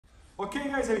Okay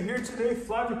guys, I'm here today,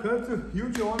 Flavio Canto,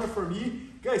 huge honor for me.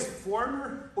 Guys,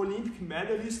 former Olympic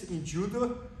medalist in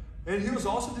judo, and he was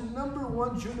also the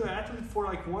 #1 judo athlete for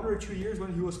like 1 or 2 years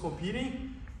when he was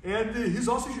competing. And he's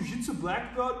also Jiu-Jitsu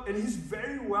black belt, and he's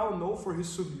very well known for his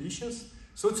submissions.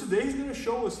 So today he's gonna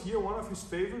show us here one of his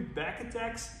favorite back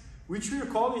attacks, which we are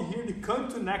calling here the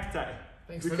Canto Neck Tie.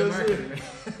 Thanks because for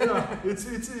the marketing.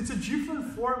 it's a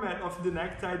different format of the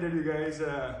necktie that you guys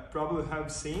probably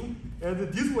have seen, and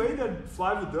this way that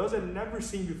Flavio does I've never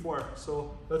seen before.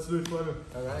 So let's do it, Flavio.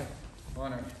 All right,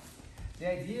 honored. The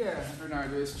idea,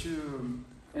 Bernardo, is to,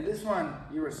 and this one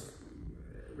you were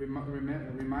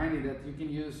reminding that you can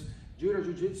use judo,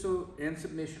 jiu-jitsu, and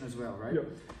submission as well, right? Yep.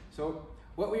 So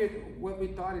what we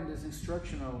taught in this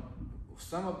instructional,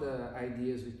 some of the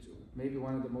ideas, which maybe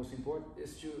one of the most important,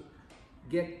 is to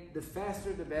get the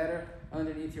faster the better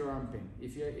underneath your arm pin.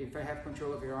 If I have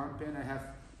control of your arm pin, I have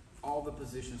all the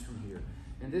positions from here.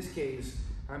 In this case,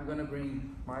 I'm gonna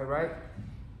bring my right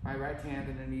hand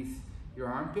underneath your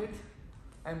armpit.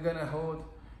 I'm gonna hold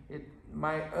it,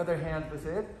 my other hand with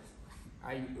it.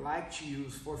 I like to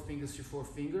use 4 fingers to 4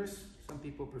 fingers. Some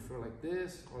people prefer like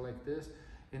this or like this.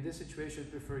 In this situation,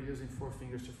 I prefer using 4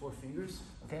 fingers to 4 fingers,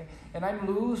 okay? And I'm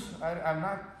loose, I'm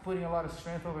not putting a lot of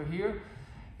strength over here.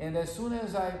 And as soon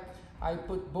as I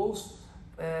put both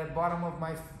bottom of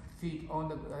my feet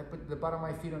on I put the bottom of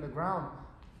my feet on the ground,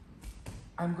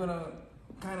 I'm gonna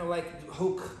kind of like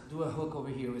do a hook over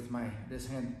here with this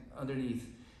hand underneath.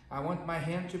 I want my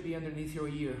hand to be underneath your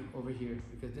ear over here,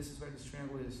 because this is where the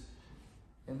triangle is.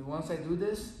 And once I do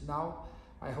this, now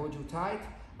I hold you tight,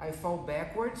 I fall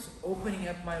backwards, opening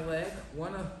up my leg.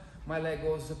 One of my leg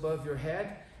goes above your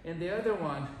head, and the other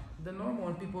one, the normal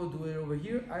one, people do it over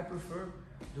here, I prefer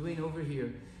doing over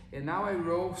here. And now I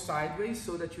roll sideways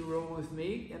so that you roll with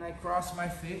me, and I cross my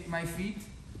feet,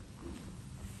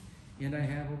 and I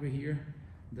have over here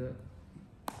the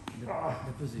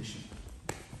position.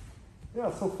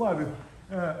 Yeah, so Flavio,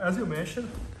 as you mentioned,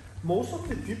 most of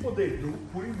the people they do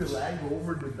putting the leg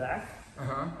over the back,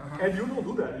 and you don't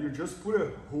do that. You just put a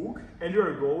hook, and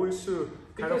your goal is to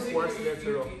kind of force that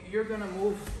to roll. You're gonna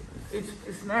move.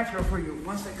 It's natural for you.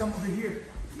 Once I come over here,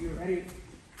 you're ready.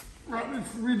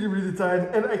 It's really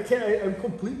tight, and I'm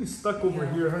completely stuck over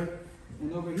here, right?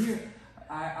 And over here,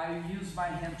 I use my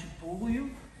hand to pull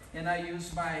you, and I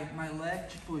use my leg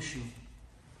to push you.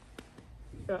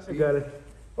 Yeah, I got it.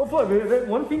 Oh, Flavio,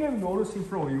 one thing I'm noticing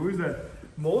from you is that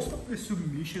most of the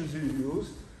submissions you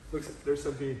use, looks like there's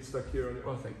something stuck here on it.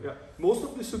 Oh, thank you. Yeah, most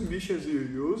of the submissions you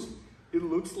use, it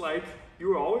looks like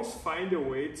you always find a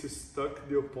way to stuck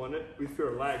the opponent with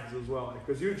your legs as well.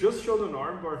 Because you just showed an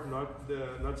arm bar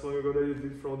not so long ago that you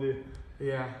did from the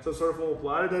some sort of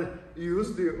omoplata, that you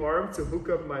use the arm to hook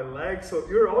up my leg. So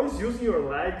you're always using your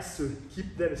legs to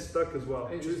keep them stuck as well.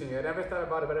 Interesting. I never thought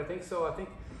about it, but I think so. I think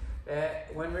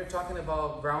when we're talking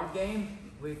about ground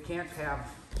game, we can't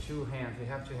have 2 hands. We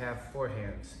have to have 4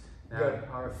 hands. Now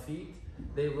our feet,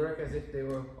 they work as if they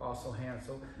were also hands.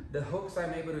 So the hooks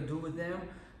I'm able to do with them,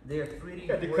 they're pretty.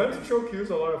 Yeah, the Canto choke use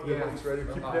a lot of the hooks, right? You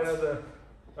keep that as a.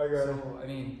 I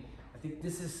mean, I think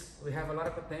we have a lot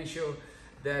of potential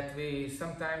that we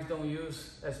sometimes don't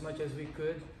use as much as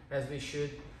we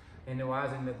should, and it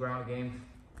was in the ground game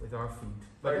with our feet.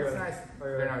 But it's nice,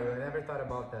 Bernardo. I never thought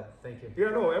about that. Thank you. Yeah,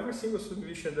 no, every single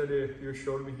submission that you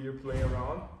showed me here playing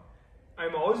around,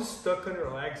 I'm always stuck on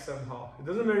your leg somehow. It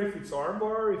doesn't matter if it's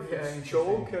armbar, if it's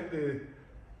choke,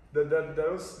 and that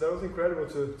was incredible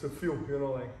to feel, you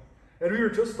know, like. And we were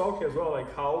just talking as well,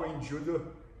 like how in judo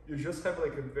you just have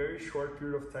like a very short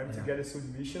period of time to get a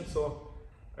submission. So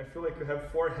I feel like you have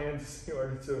 4 hands in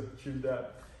order to achieve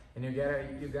that. And you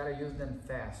gotta use them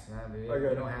fast. You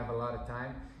don't have a lot of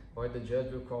time, or the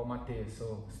judge will call mate,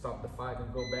 so stop the fight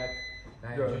and go back.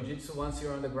 Now in jiu-jitsu, once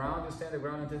you're on the ground, you stand on the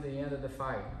ground until the end of the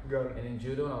fight. And in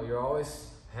judo, no, you're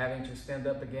always having to stand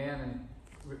up again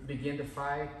and begin the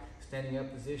fight, standing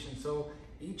up position. So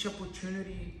each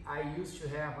opportunity I used to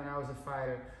have when I was a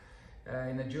fighter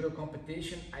in a judo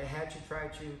competition, I had to try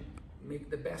to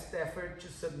make the best effort to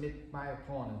submit my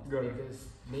opponent, because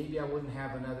maybe I wouldn't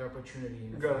have another opportunity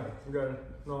in the fight. Got it.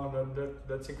 No,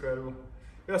 that's incredible.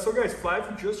 Yeah, so guys,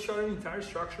 Flavio just shot an entire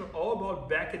instruction all about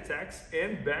back attacks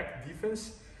and back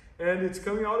defense, and it's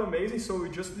coming out amazing. So we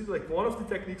just did like one of the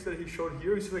techniques that he showed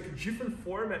here is like a different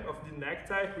format of the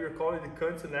necktie. We are calling it the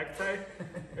Canto Necktie,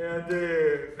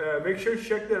 and make sure to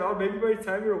check that out. Maybe by the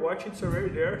time you're watching, it's already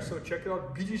there. So check it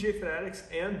out, BJJ Fanatics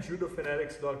and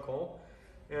judofanatics.com.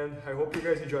 And I hope you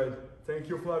guys enjoyed. Thank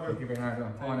you, Flavio. Thank you,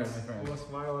 Bernardo. Honor, my friend. It was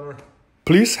my honor.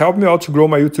 Please help me out to grow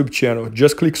my YouTube channel.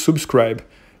 Just click subscribe.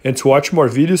 And to watch more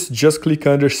videos, just click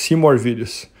under see more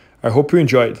videos. I hope you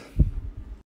enjoyed.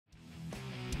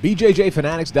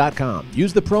 BJJFanatics.com.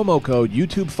 Use the promo code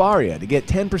YouTubeFaria to get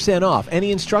 10% off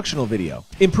any instructional video.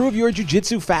 Improve your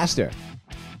jiu-jitsu faster.